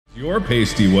Your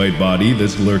pasty white body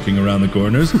that's lurking around the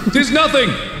corners. 'Tis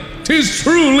nothing! 'Tis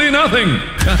truly nothing!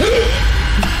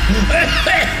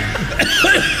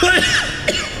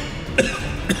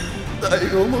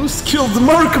 I almost killed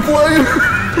Markiplier!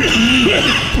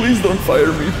 Please don't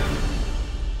fire me.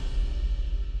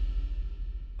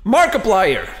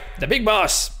 Markiplier, the big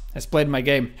boss, has played my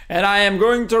game. And I am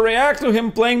going to react to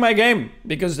him playing my game.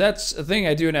 Because that's a thing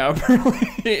I do now.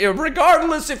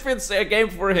 Regardless if it's a game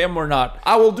for him or not.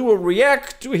 I will do a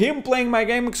react to him playing my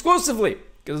game exclusively.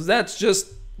 Because that's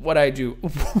just what I do.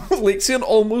 Lixian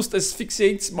almost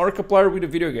asphyxiates Markiplier with a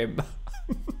video game.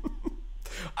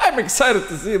 I'm excited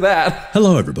to see that.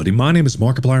 Hello everybody, my name is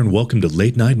Markiplier and welcome to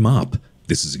Late Night Mop.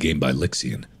 This is a game by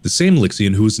Lixian. The same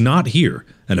Lixian who is not here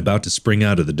and about to spring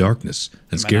out of the darkness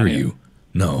and scare you.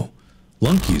 No,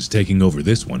 Lunky is taking over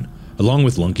this one, along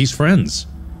with Lunky's friends.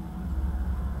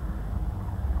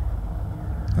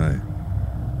 Hi.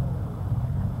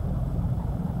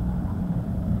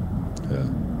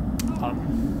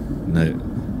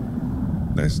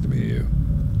 Nice to meet you.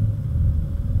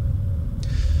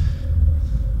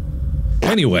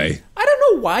 Anyway, I don't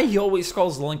know why he always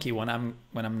calls Lunky when I'm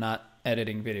not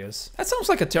editing videos. That sounds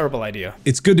like a terrible idea.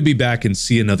 it's good to be back and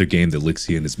see another game that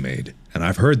Lixian has made. And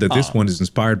I've heard that this one is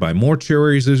inspired by more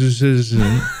cherries,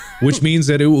 which means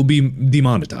that it will be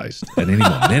demonetized at any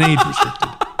moment, and age restricted.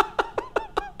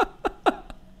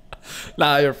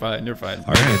 Nah, you're fine, you're fine.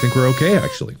 All right, I think we're okay,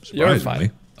 actually. You're Surprisingly.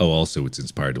 fine. Oh, also, it's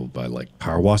inspired by, like,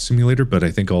 Power Wash Simulator, but I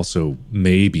think also,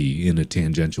 maybe, in a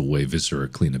tangential way, Viscera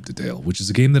Cleanup Detail, which is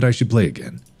a game that I should play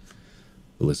again.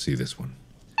 But let's see this one.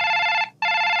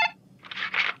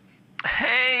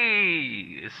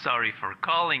 Hey, sorry for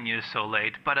calling you so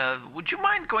late, but would you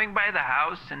mind going by the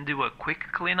house and do a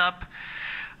quick cleanup?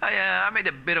 I made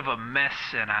a bit of a mess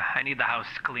and I need the house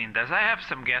cleaned as I have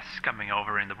some guests coming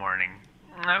over in the morning.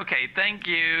 Okay, thank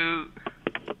you.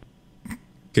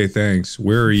 Okay, thanks.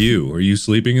 Where are you? Are you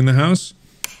sleeping in the house?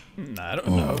 I don't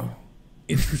know.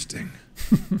 Interesting.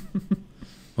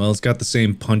 Well, it's got the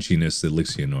same punchiness that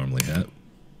Lixian normally had.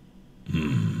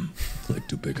 Click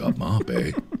to pick up mop,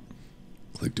 eh?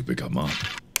 Click to pick up mop.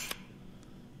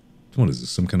 What is this,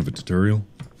 some kind of a tutorial?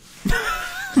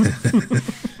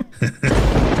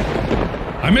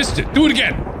 I missed it! Do it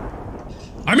again!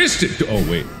 I missed it! Oh,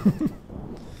 wait.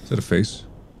 Is that a face?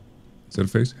 Is that a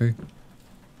face? Hey.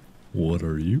 What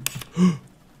are you?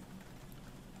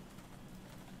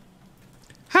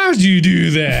 How'd you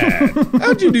do that?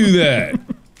 How'd you do that?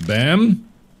 Bam.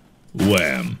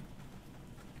 Wham.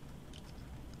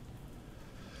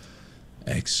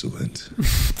 Excellent.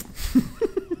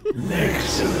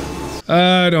 Excellent.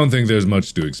 I don't think there's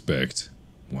much to expect.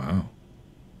 Wow.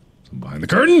 Someone behind the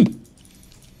curtain?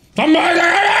 Someone behind the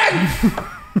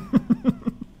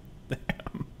curtain!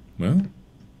 Damn. Well,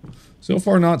 so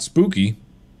far not spooky.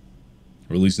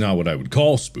 Or at least not what I would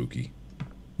call spooky.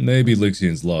 Maybe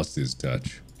Lixian's lost his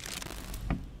touch.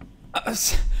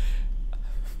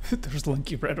 There's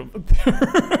Lunky right over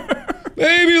there.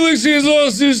 Maybe Lixian's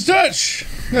lost his touch.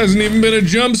 Hasn't even been a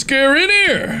jump scare in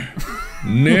here.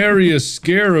 Nary a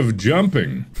scare of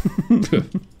jumping.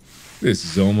 This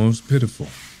is almost pitiful.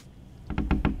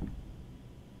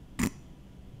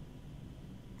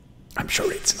 I'm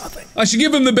sure it's nothing. I should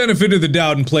give him the benefit of the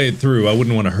doubt and play it through. I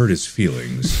wouldn't want to hurt his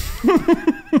feelings.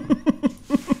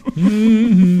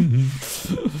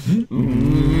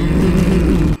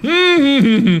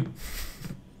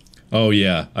 Oh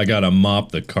yeah, I gotta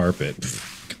mop the carpet.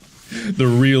 The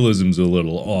realism's a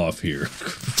little off here.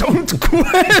 Don't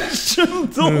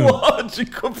question the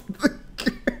logic of the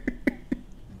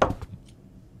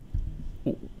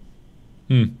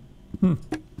game.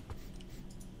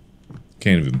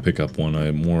 Can't even pick up one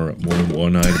item, more than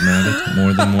one item at a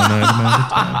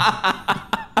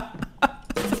time.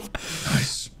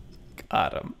 Nice.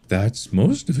 Got him. That's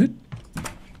most of it.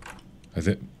 I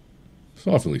think it's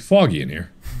awfully foggy in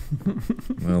here.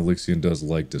 Well, Lixian does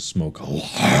like to smoke a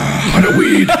lot of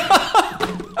weed.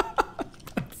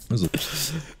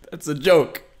 That's a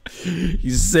joke.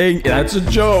 He's saying that's a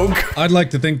joke. I'd like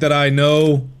to think that I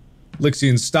know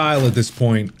Lixian's style at this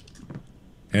point.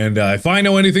 And if I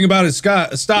know anything about his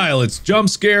style, it's jump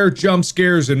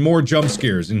scares, and more jump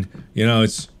scares. And, you know,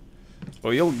 it's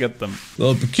Well, you'll get them. a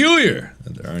little peculiar.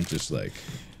 There aren't just like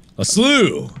a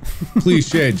slew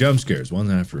cliche jump scares,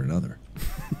 one after another.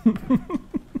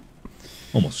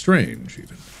 Almost strange,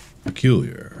 even.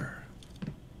 Peculiar.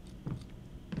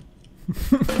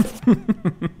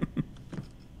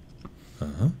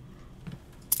 Uh-huh.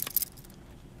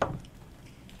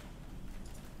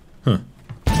 Huh.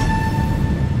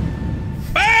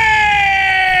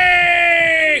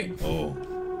 Hey! Oh.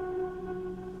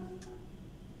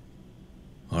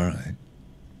 Alright.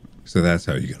 So that's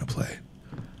how you're gonna play.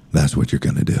 That's what you're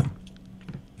gonna do.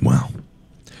 Well,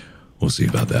 we'll see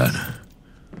about that.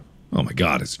 Oh my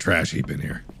god, it's a trash heap in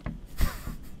here.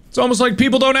 It's almost like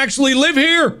people don't actually live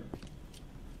here!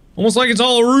 Almost like it's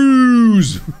all a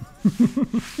ruse!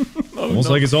 Almost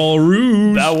like it's all a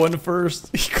ruse! That one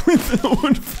first. He cleaned that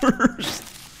one first.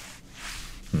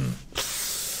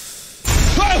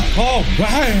 Oh,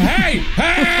 hey,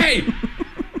 hey!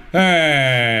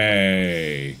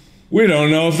 Hey! We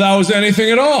don't know if that was anything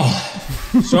at all.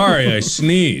 Sorry, I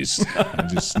sneezed. I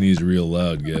just sneezed real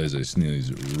loud, guys. I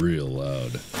sneezed real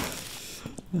loud.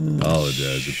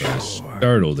 Apologize if I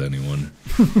startled anyone.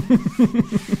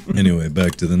 Anyway,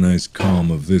 back to the nice calm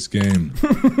of this game.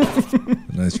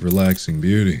 Nice relaxing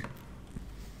beauty.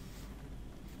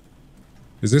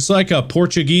 Is this like a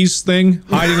Portuguese thing?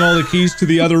 Hiding all the keys to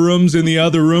the other rooms in the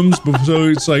other rooms, so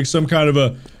it's like some kind of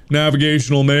a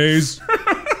navigational maze?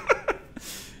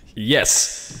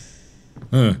 Yes.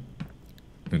 Huh.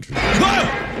 Interesting.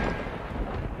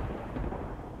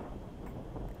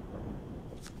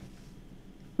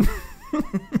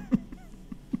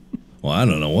 Well, I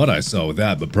don't know what I saw with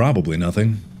that, but probably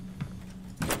nothing.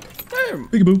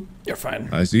 Peekaboo. You're fine.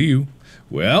 I see you.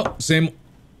 Well, same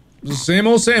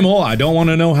old, same old. I don't want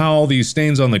to know how all these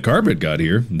stains on the carpet got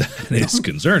here. That is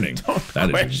concerning. That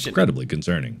is incredibly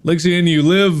concerning. Lixian, you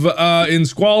live in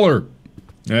squalor,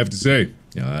 I have to say.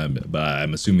 Yeah,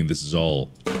 I'm assuming this is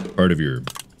all part of your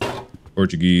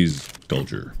Portuguese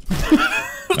culture.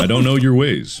 I don't know your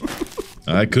ways.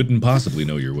 I couldn't possibly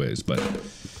know your ways, but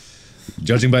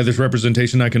judging by this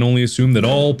representation, I can only assume that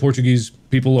all Portuguese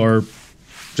people are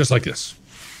just like this.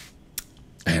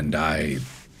 And I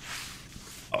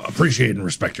appreciate and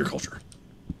respect your culture.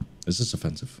 Is this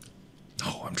offensive?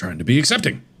 No, I'm trying to be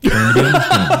accepting. Trying to be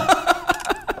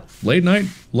understanding. Late night,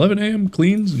 11 a.m.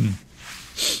 cleans and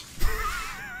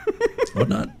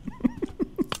whatnot.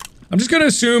 I'm just gonna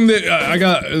assume that I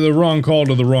got the wrong call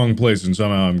to the wrong place and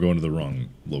somehow I'm going to the wrong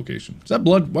location. Is that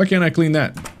blood? Why can't I clean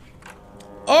that?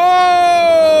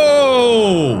 Oh!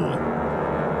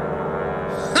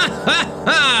 Ha ha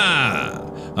ha!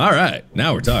 Alright,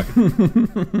 now we're talking.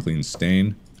 Clean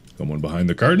stain. Someone behind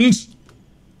the curtains?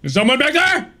 Is someone back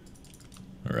there?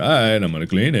 Alright, I'm gonna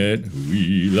clean it.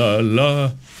 Wee la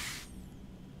la.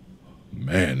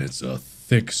 Man, it's a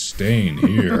thick stain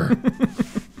here.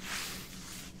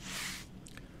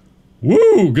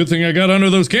 Woo! Good thing I got under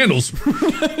those candles.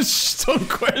 Just don't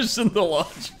question the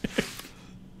logic.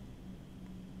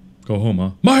 Go home, huh?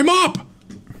 My mop!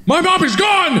 My mop is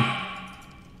gone!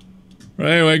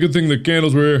 Right, anyway, good thing the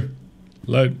candles were here.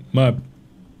 Light mop.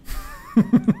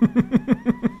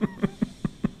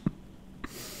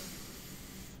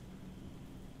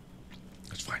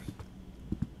 That's fine.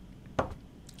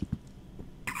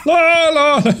 La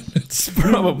la! It's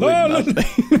probably nothing.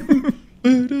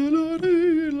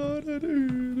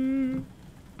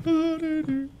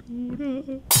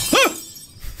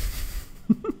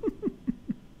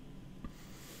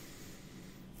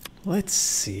 Let's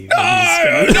see.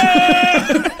 I'm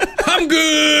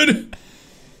good.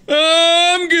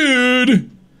 I'm good.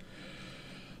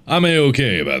 I'm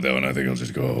a-okay about that one. I think I'll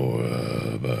just go.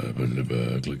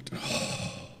 Clicked.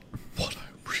 What I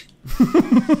read.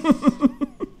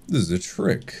 This is a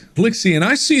trick. Lixian,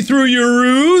 I see through your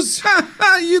ruse!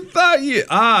 You thought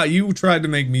you tried to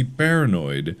make me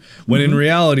paranoid. When in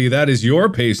reality, that is your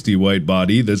pasty white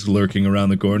body that's lurking around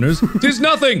the corners. 'Tis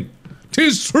nothing!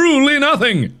 'Tis truly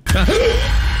nothing!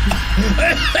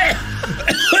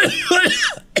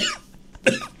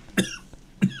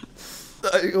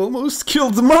 I almost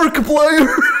killed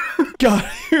Markiplier!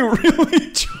 God, you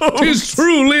really choked. 'Tis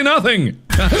truly nothing!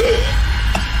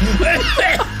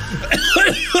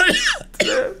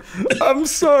 I'm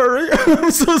sorry.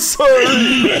 I'm so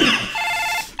sorry.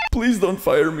 Please don't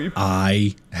fire me.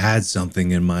 I had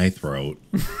something in my throat.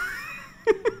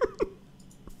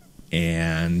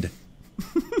 And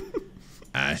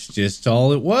that's just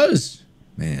all it was.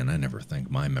 Man, I never thank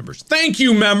my members. Thank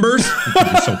you, members!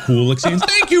 You're so cool, Lixian.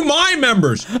 Thank you, my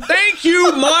members! Thank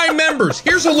you, my members!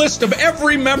 Here's a list of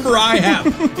every member I have.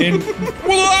 And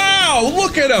wow,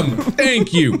 look at them!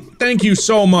 Thank you. Thank you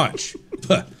so much.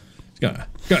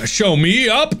 Gonna show me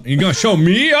up? You gonna show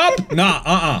me up? Nah,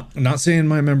 I'm not saying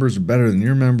my members are better than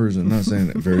your members. I'm not saying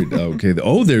that very, okay.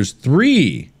 Oh, there's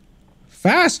 3.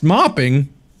 Fast mopping?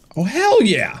 Oh, hell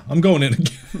yeah. I'm going in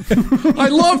again. I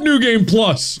love New Game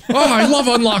Plus. Oh, I love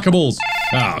unlockables.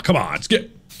 Ah, come on, let's get.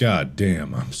 God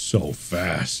damn, I'm so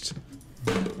fast.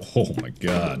 Oh my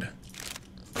god.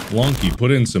 Flunky,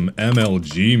 put in some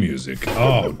MLG music.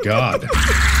 Oh god.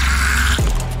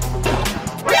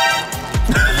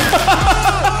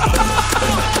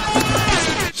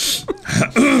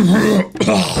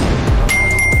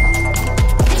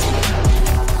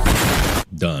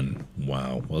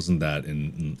 wasn't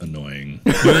that annoying.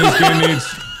 This game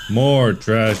needs more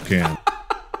trash can.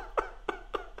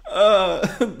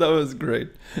 That was great.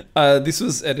 This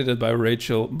was edited by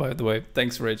Rachel, by the way.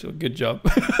 Thanks, Rachel. Good job.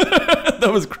 That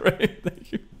was great.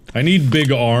 Thank you. I need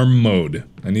big arm mode.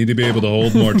 I need to be able to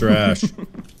hold more trash.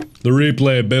 The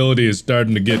replayability is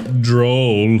starting to get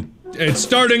droll. It's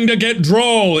starting to get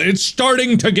droll. It's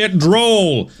starting to get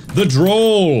droll. The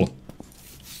droll.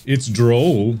 It's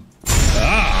droll.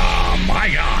 Ah,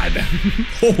 my God.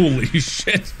 Holy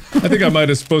shit. I think I might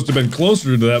have supposed to have been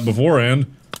closer to that beforehand.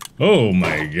 Oh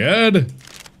my God.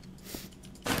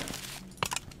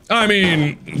 I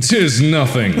mean, 'tis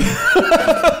nothing.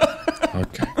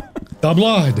 Okay. The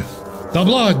blood. The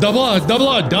blood, the blood, the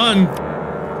blood. Done.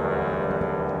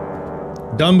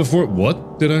 Done before.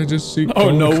 What did I just see? Oh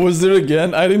no, was there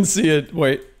again? I didn't see it.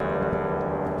 Wait.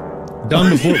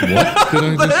 Done before. What did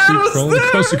I just see crawling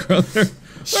across the ground there?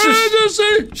 What did I just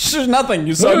see? Shh, nothing.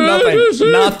 You saw nothing.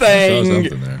 Nothing. I saw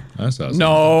something there. I saw something.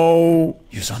 No.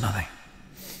 You saw nothing.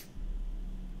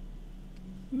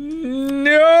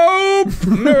 Nope.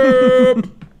 Nope.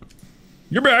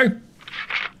 You're back.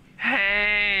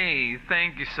 Hey,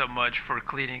 thank you so much for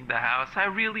cleaning the house. I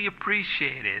really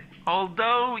appreciate it.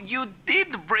 Although you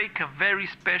did break a very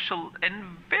special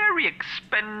and very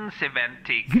expensive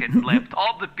antique and left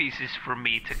all the pieces for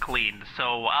me to clean,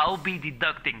 so I'll be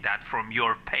deducting that from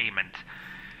your payment.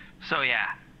 So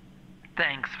yeah,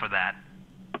 thanks for that.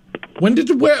 When did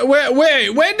wait? When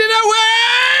did I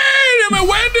wait? I mean,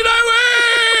 when did I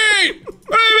wait?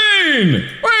 What do you mean?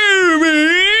 What do you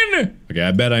mean? Okay,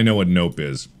 I bet I know what nope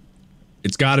is.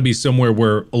 It's got to be somewhere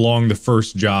where along the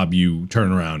first job you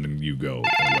turn around and you go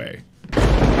away.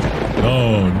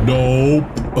 Oh, nope.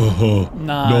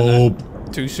 Nah, nope. nah,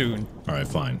 too soon. All right,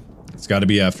 fine. It's got to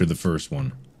be after the first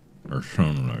one, or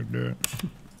something like that.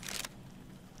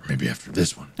 Or maybe after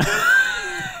this one.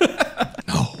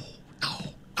 No.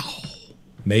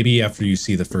 Maybe after you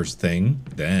see the first thing,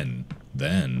 then.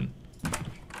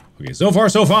 Okay, so far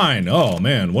so fine. Oh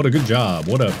man, what a good job.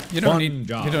 What a fun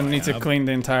job. You don't need to clean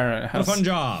the entire house. What a fun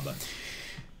job.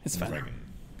 It's fine.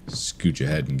 Scooch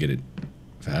ahead and get it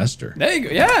faster. There you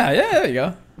go. Yeah, there you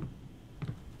go.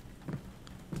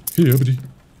 Yeah, buddy.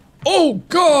 Oh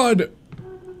God!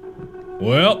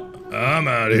 Well, I'm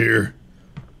out of here.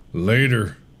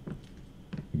 Later.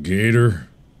 Gator.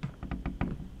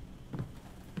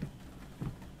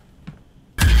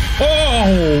 Oh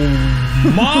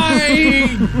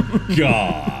my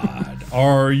God!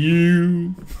 Are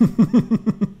you?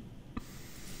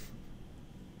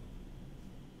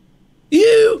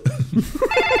 You?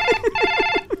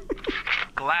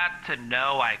 Glad to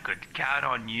know I could count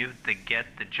on you to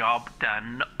get the job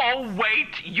done. Oh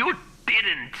wait, you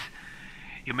didn't!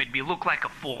 You made me look like a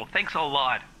fool. Thanks a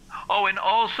lot. Oh, and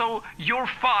also, you're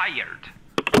fired.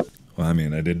 Well, I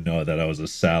mean, I didn't know that I was a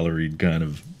salaried kind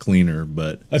of cleaner,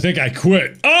 but I think I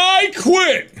quit. I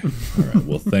quit! All right,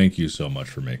 well, thank you so much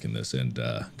for making this, and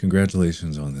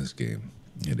congratulations on this game.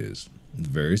 It is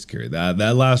very scary. That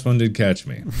last one did catch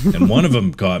me, and one of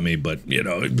them caught me, but, you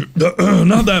know,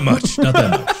 not that much. Not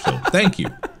that much, so thank you.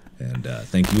 And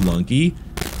thank you, Lunky,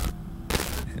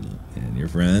 and your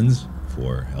friends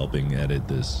for helping edit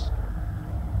this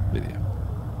video.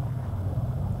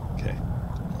 Okay,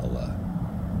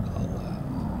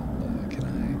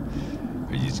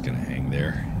 Are you just gonna hang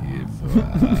there?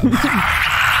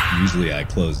 Usually I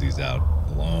close these out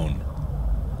alone.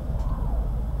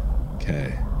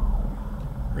 Okay.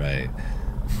 Right.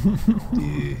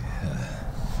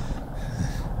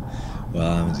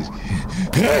 Well, I'm just...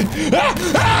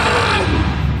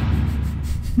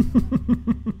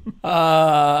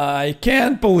 I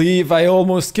can't believe I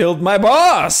almost killed my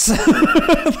boss!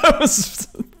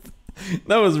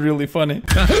 That was really funny.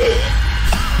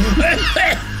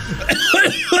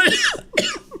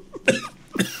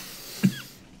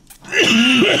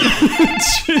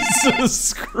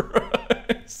 Jesus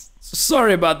Christ.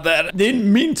 Sorry about that.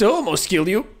 Didn't mean to almost kill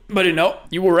you, but you know,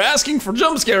 you were asking for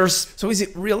jump scares. So is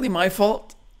it really my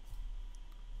fault?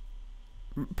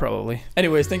 Probably.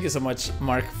 Anyways, thank you so much,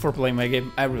 Mark, for playing my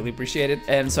game. I really appreciate it.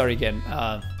 And sorry again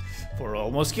for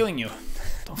almost killing you.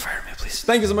 Don't fire me, please.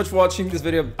 Thank you so much for watching this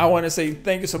video. I want to say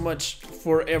thank you so much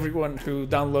for everyone who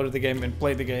downloaded the game and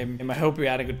played the game. And I hope you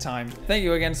had a good time. Thank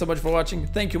you again so much for watching.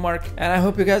 Thank you, Mark. And I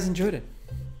hope you guys enjoyed it.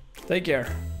 Take care.